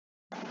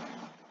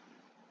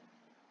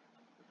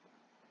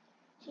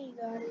Hey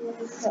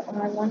guys,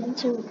 I wanted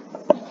to.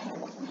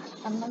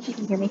 I don't know if you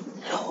can hear me.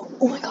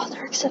 Oh my god,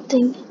 they're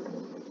accepting.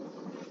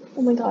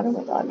 Oh my god, no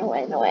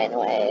way, no way,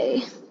 no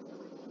way.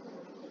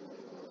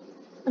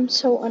 I'm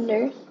so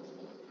under.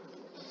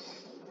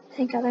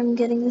 Thank god I'm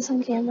getting this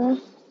on camera.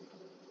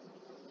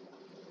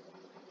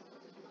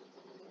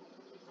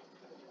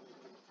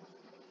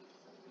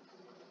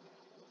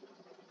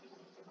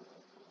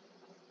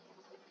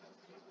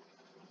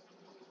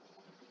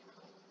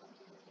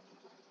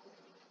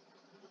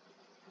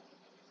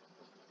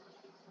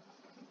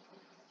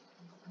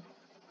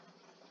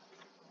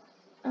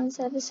 I'm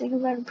sad to say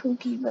goodbye to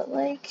Pookie, but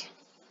like,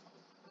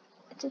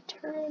 it's a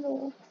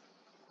turtle.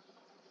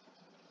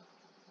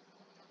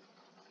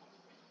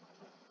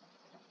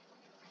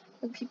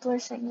 But people are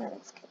saying that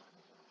it's good.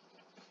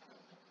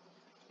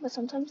 But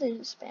sometimes they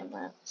just spam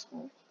that,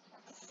 so.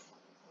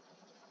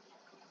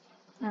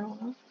 I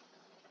don't know.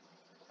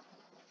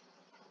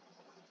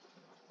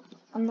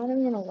 I'm not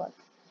even gonna look.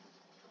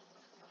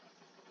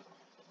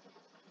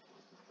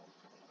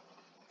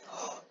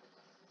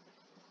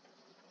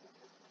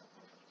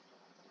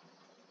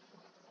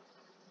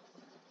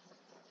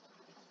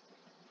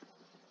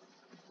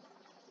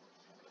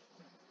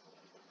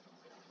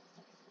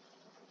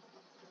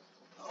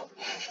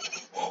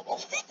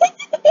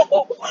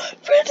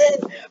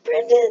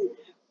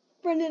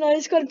 Brendan, I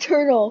just got a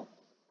turtle.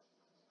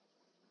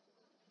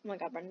 Oh my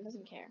god, Brendan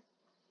doesn't care.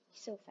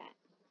 He's so fat.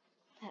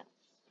 Hell.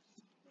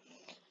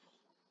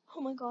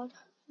 Oh my god.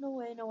 No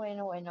way, no way,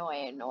 no way, no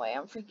way, no way.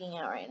 I'm freaking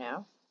out right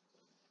now.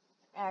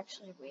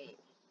 Actually, wait.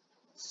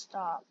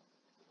 Stop.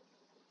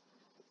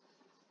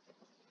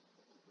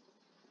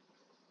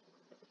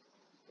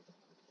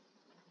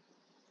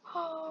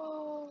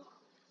 Oh,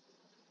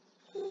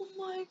 oh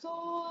my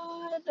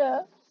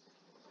god.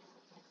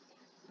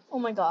 Oh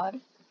my god.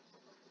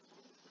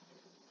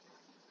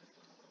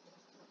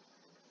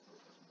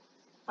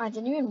 I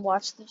didn't even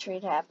watch the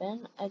trade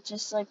happen. It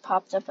just like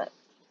popped up at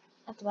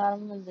the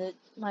bottom of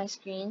my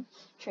screen.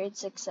 Trade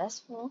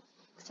successful.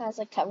 Because I was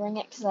like covering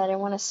it because I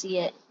didn't want to see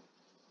it.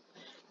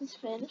 This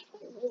fan is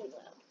really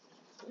loud.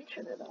 Let me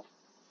turn it off.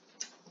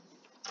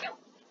 There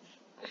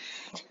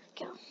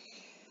we go.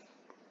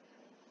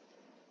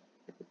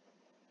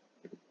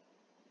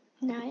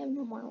 Now I have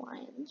no more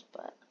lions,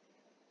 but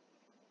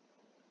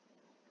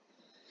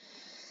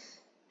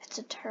it's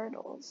a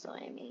turtle, so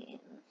I mean.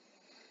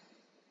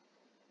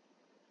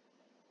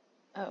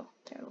 Oh,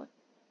 there, look.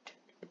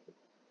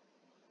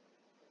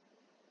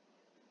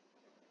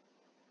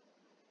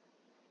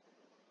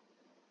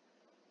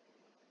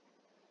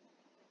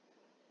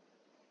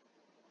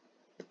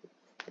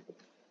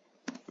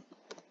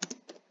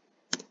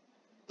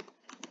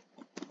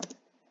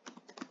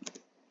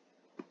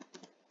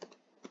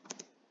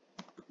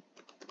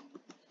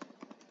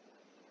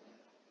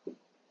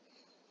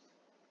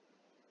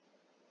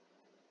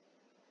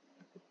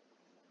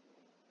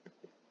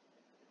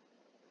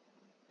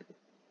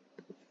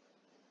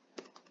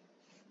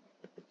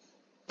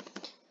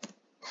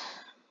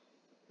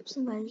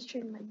 Since I just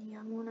traded my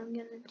neon one, I'm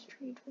gonna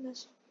trade for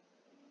this.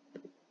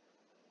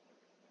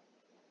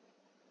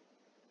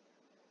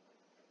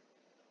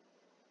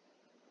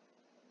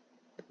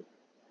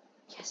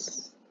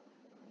 Yes.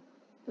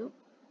 Oop.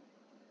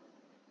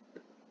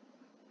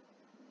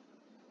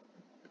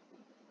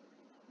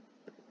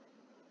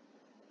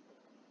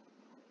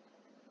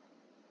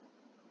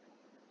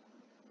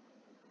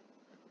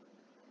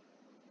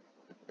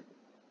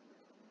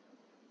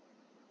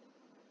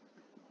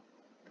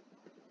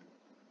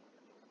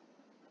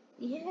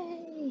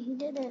 Yay, he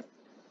did it.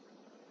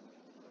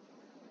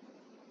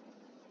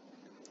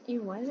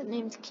 Ew, why is it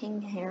named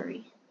King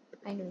Harry?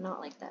 I do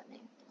not like that name.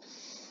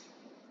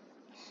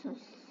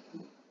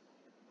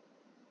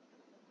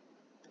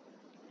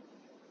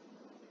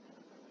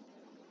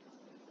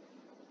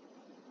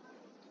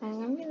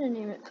 I'm gonna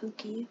name it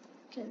Pookie,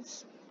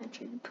 because I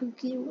traded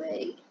Pookie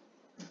away.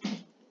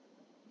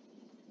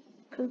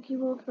 Pookie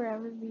will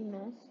forever be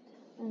missed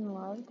and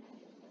loved.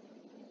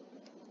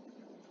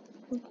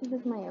 Pookie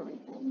was my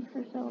everything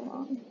for so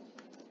long.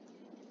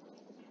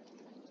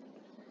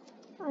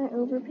 I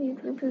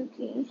overpaid for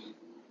Pookie,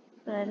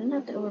 but I didn't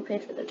have to overpay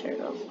for the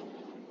turtle.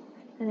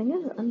 I think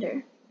it was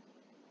under.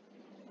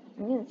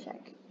 I'm gonna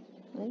check.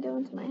 Let me go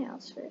into my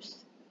house first.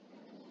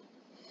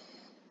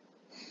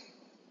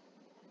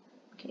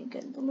 Okay,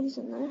 good. Nobody's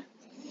in there.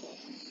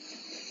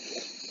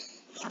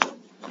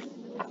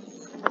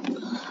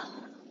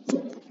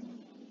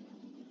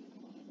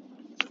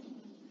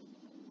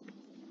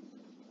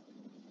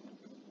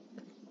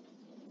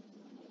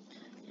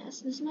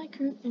 Yes, this is my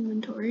current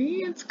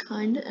inventory. It's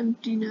kinda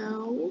empty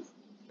now.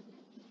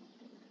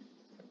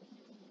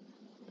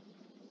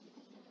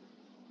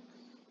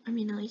 I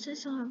mean, at least I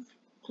still have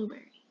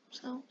Blueberry,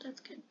 so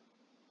that's good.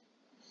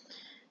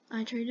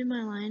 I traded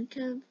my lion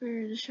cub for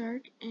the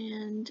shark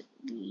and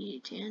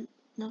the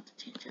not the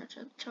tan chow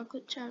chow, the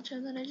chocolate chow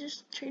chow that I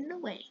just traded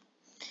away.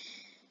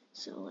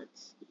 So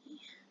let's see.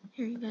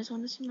 Here, you guys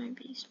want to see my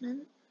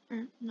basement?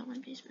 Or, not my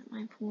basement,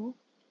 my pool.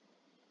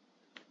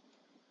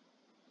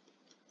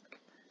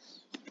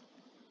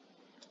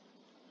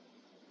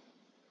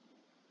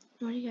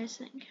 What do you guys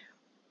think?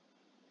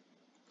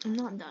 I'm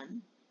not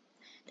done.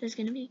 There's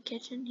gonna be a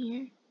kitchen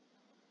here,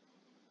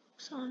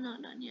 so I'm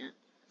not done yet.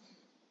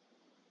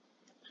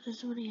 This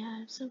is what he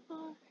has so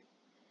far.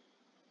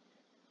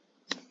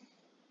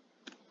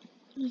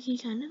 Like, he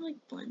kind of like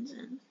blends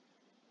in.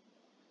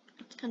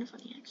 It's kind of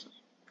funny actually.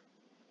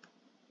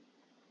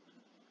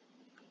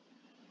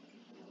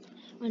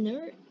 I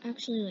never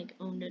actually like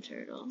owned a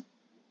turtle.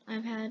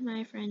 I've had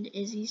my friend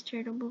Izzy's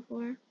turtle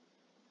before,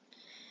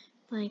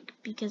 like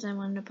because I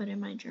wanted to put in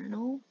my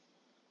journal.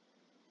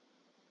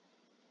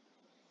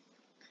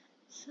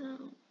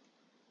 So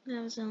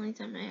that was the only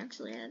time I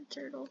actually had a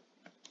turtle.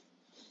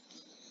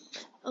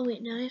 Oh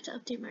wait, now I have to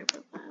update my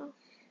profile.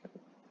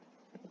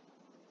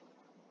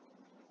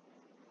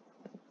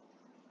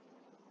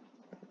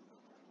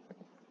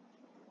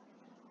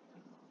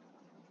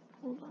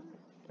 Hold on.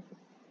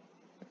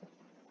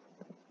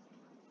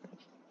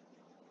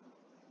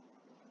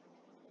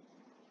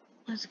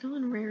 Let's go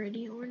in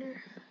rarity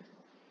order.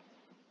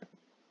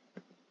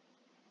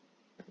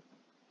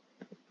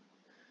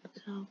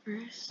 So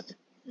first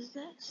is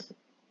this.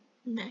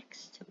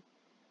 Next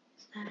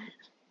is that.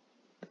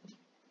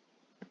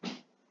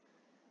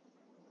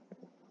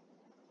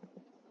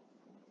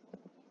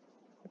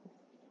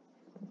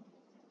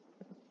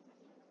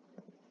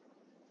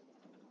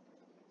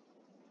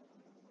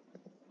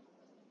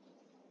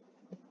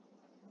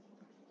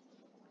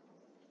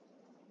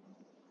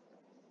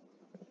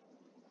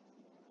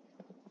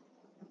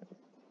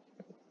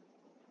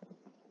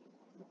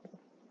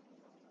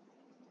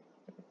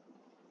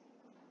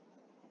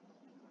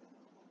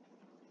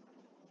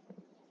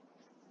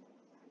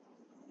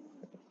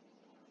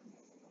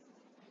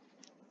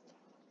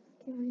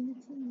 Okay, we're gonna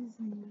change his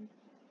name.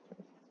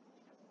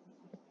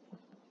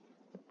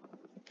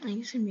 I think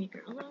it's gonna be a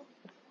girl though.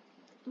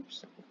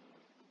 Oops.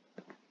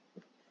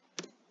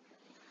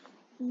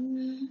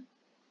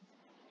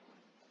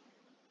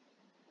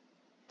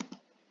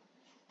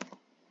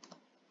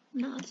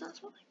 No, it's not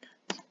spelled like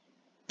that.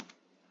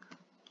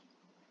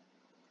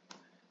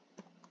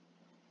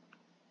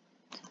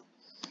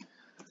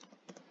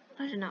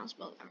 I did not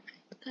spell that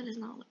right. That does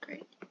not look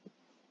great.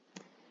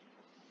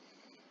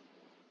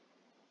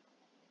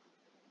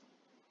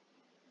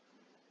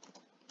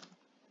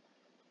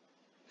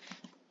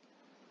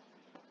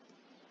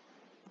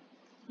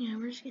 Yeah,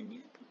 we're just gonna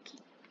name it Pookie.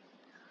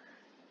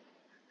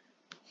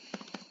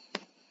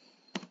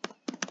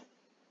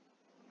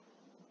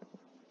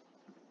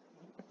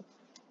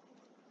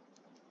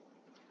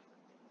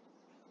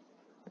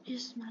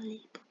 It's my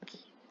little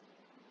Pookie.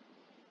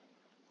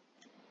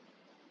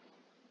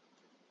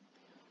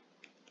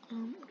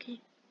 Okay.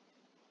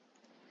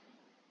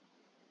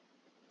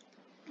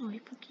 Oh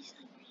wait, Pookie's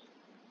hungry.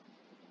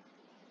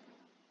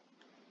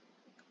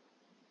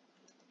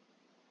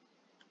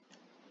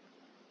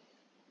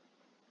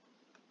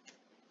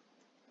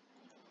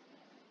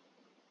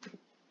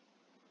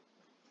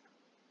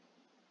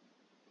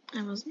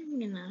 I wasn't even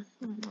gonna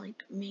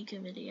like make a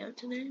video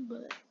today,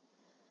 but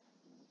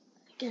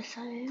I guess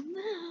I am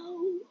now.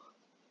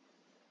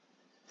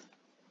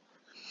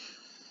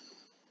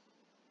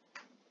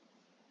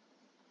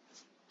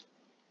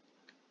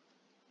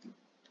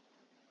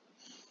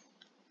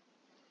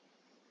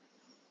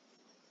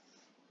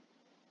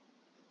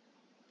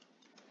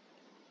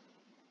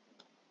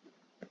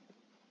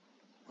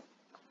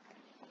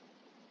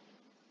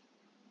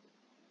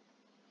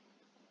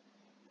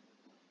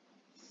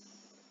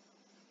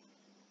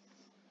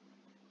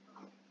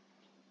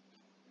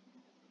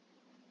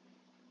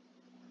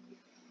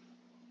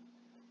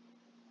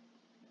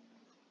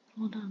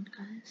 Hold on,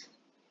 guys.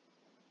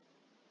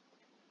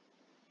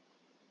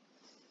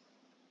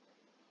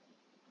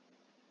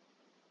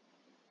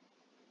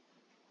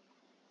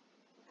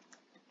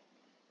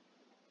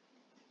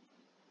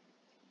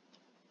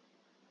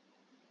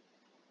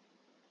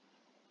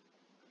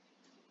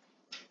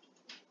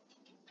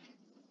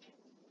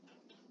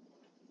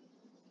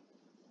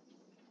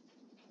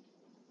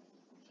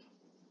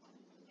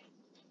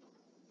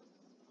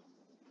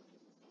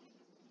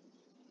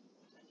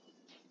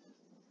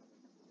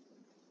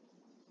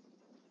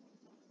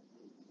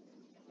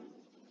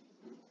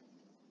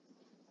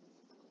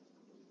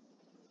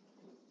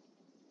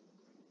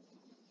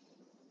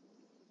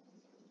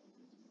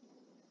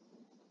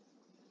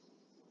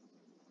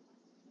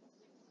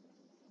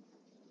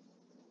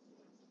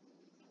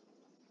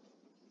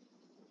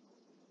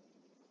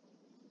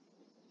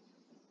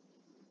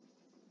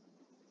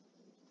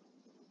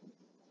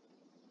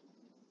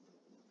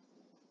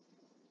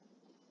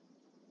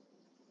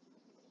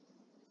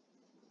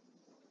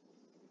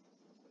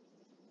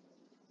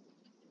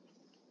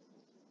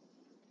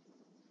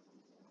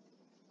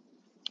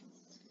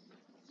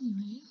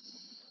 Anyway,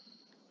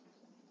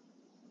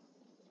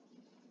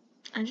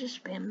 I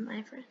just spammed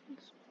my friends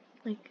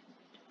like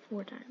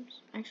 4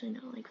 times. Actually, no,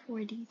 like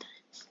 4D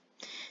times.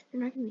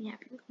 They're not gonna be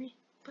happy with me,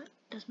 but it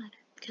doesn't matter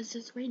because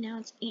it's right now.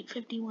 It's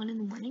 8:51 in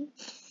the morning.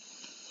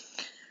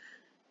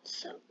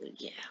 So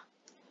yeah.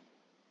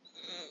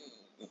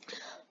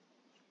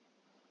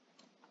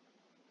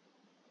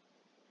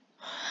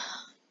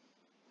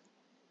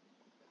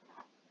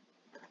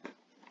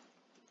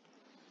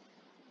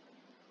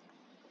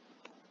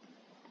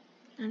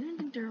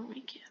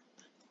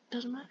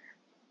 doesn't matter.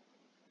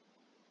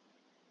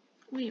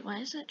 Wait, why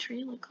does that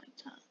tree look like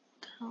that?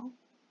 What the hell?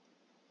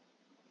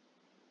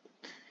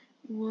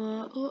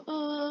 Whoa, oh,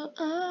 oh,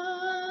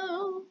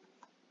 oh.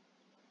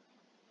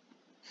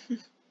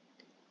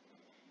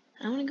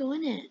 I wanna go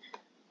in it.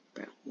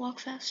 Bro, walk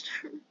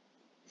faster.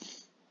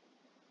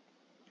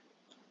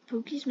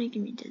 Pookie's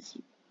making me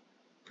dizzy.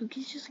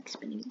 Pookie's just like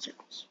spinning in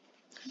circles.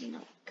 I do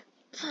not like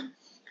fun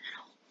at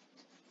all.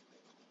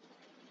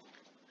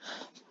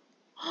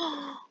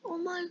 Oh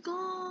my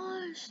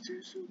gosh,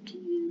 they're so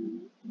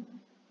cute.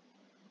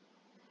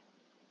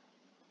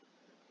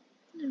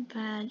 The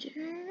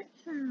badger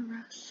and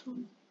Russell.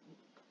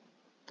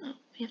 Oh,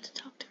 we have to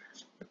talk to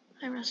Russell.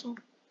 Hi, Russell.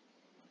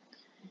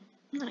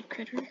 I'm not a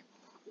critter.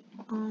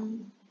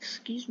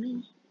 Excuse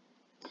me.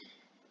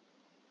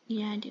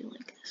 Yeah, I do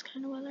like this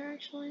kind of weather,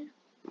 actually.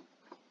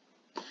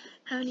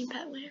 Have any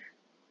pet wear?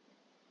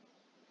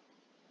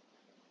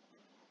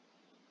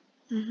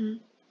 Mm-hmm.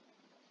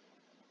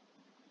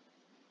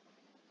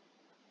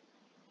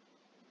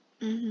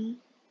 Mm-hmm.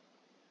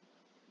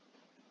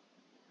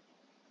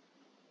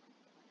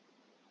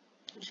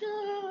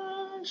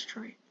 Just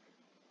right.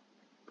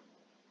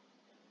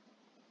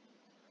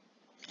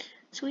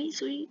 Sweet,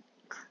 sweet,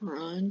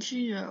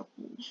 crunchy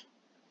apples.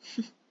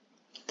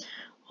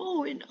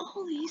 Oh, and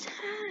all these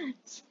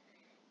hats.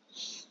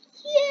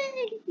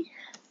 Yay!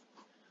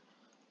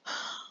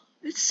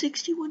 It's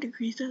 61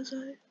 degrees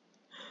outside.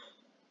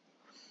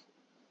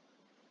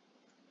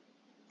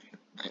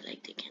 I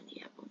like the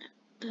candy apple now.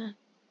 The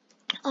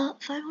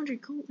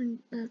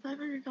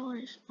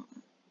 $500. Oh,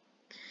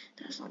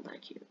 that's not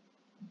that cute.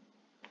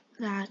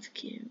 That's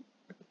cute.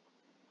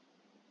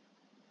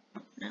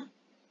 No.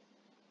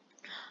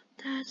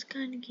 That's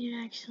kind of cute,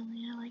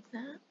 actually. I like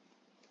that.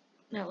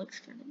 That looks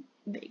kind of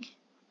big.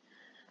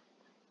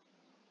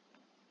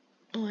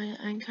 Oh, I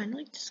kind of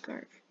like the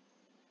scarf.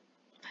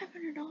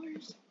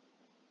 $500.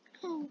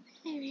 Oh,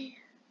 maybe.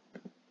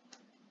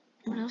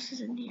 What else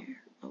is in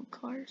here? Oh,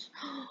 cars.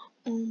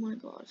 Oh my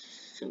gosh,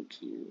 so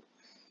cute.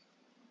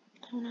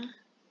 I wanna.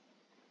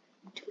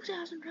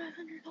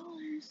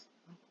 $2,500.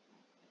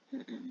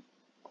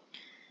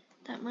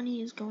 That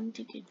money is going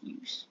to get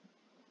used.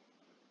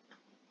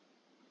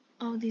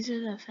 Oh, these are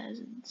the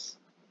pheasants.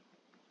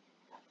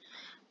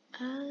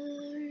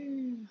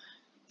 Oh.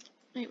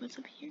 Wait, what's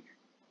up here?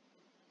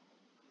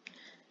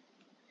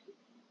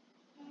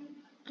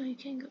 Oh, you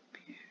can't go up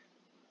here.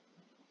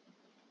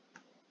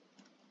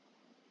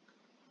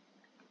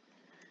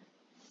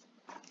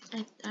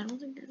 I don't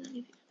think there's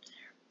anything up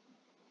there.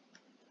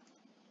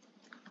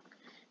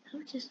 How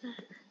much is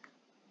that?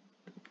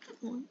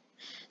 One.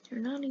 They're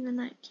not even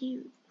that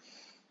cute,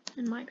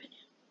 in my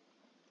opinion.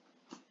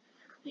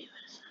 Wait,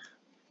 what is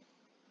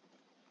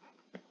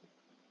that?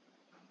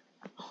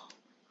 Oh.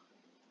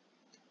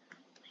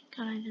 My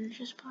god, I didn't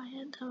just buy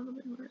it. That would have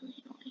been really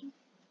annoying.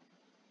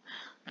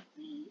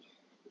 Wait,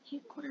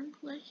 acorn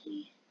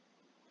plushie.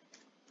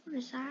 What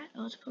is that?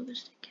 Oh, it's a pogo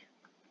stick.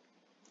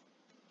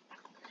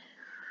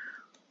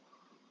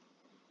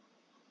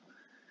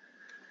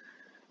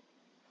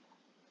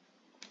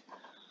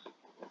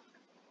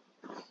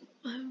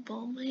 I have a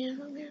ball in my hand.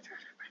 I'm gonna try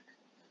to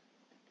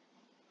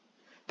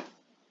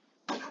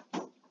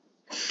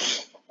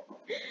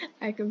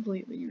I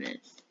completely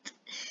missed.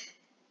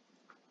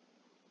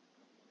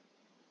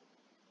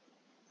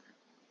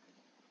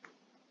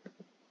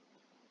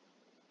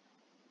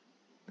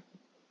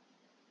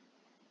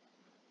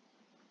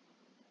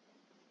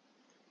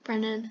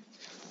 Brendan.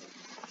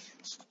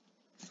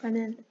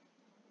 Brendan.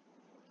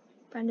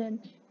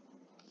 Brendan.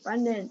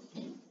 Brendan. I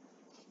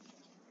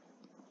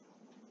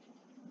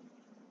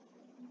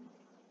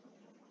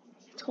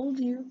told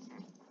you.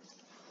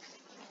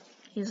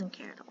 He doesn't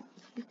care at all.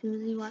 He's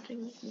busy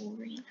watching like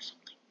Wolverine or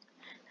something.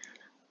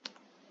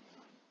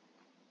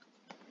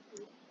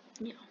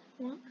 Yeah.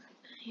 What?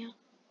 Yeah.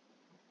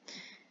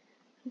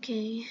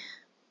 Okay.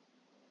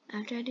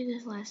 After I do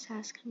this last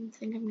task, I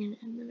think I'm gonna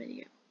end the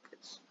video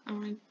because I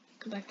want to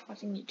go back to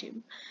watching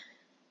YouTube.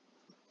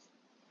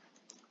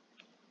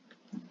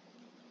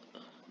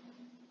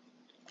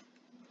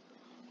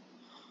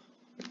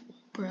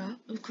 Bruh,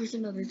 of course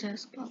another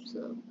task pops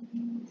up.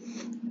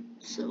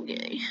 So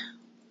gay.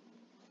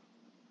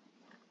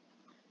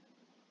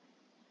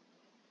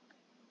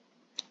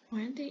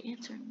 Why aren't they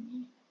answering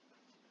me?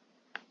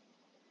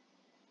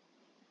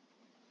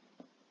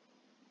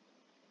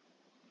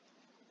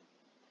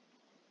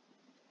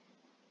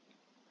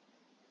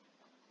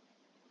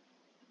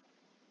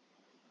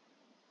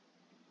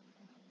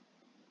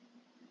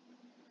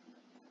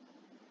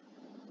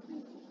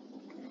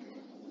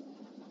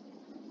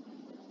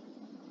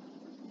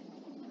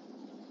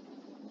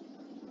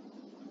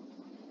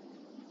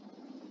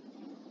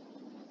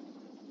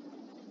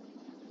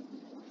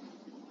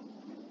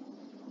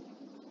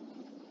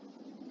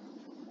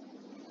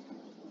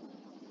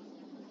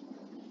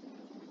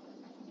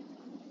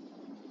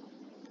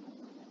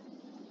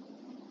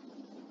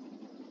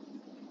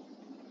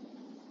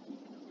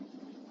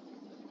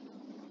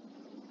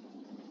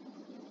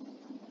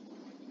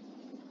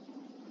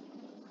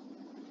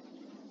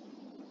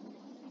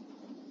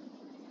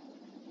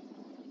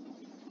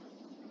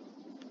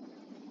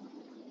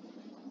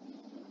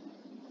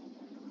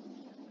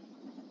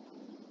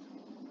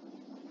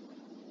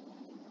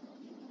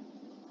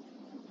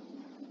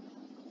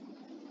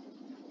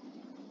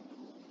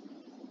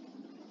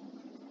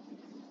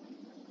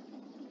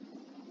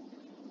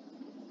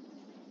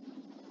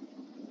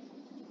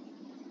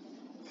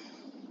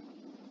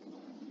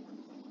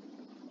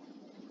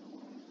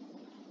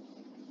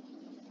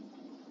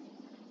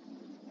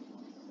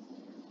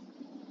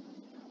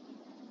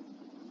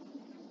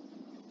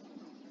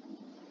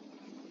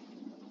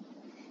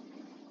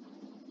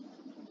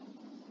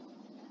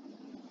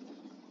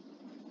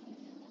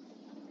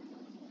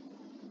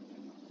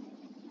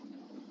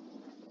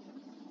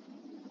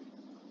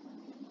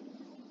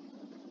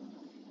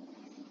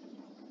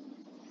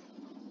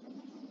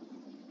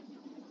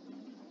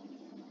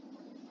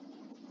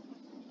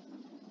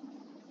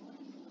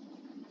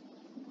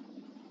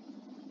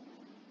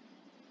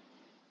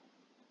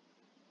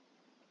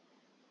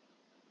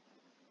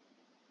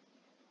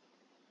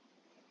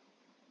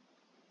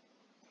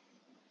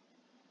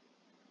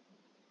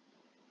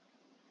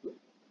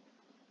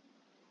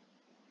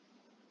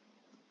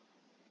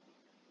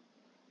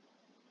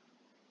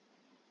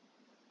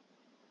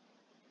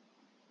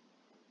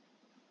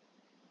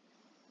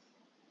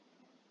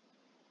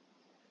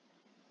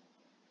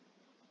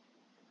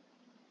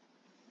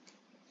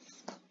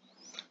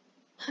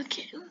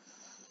 Okay.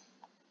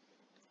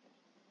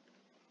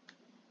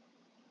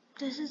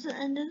 This is the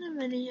end of the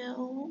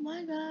video.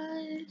 Bye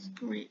guys.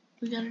 Wait,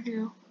 we gotta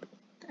do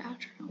the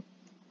outro.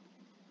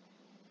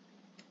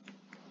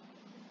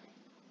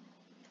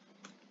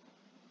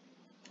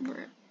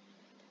 Bruh.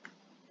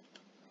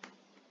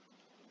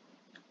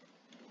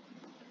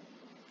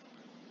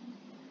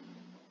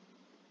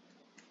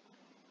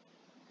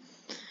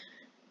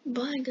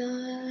 Bye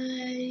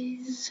guys.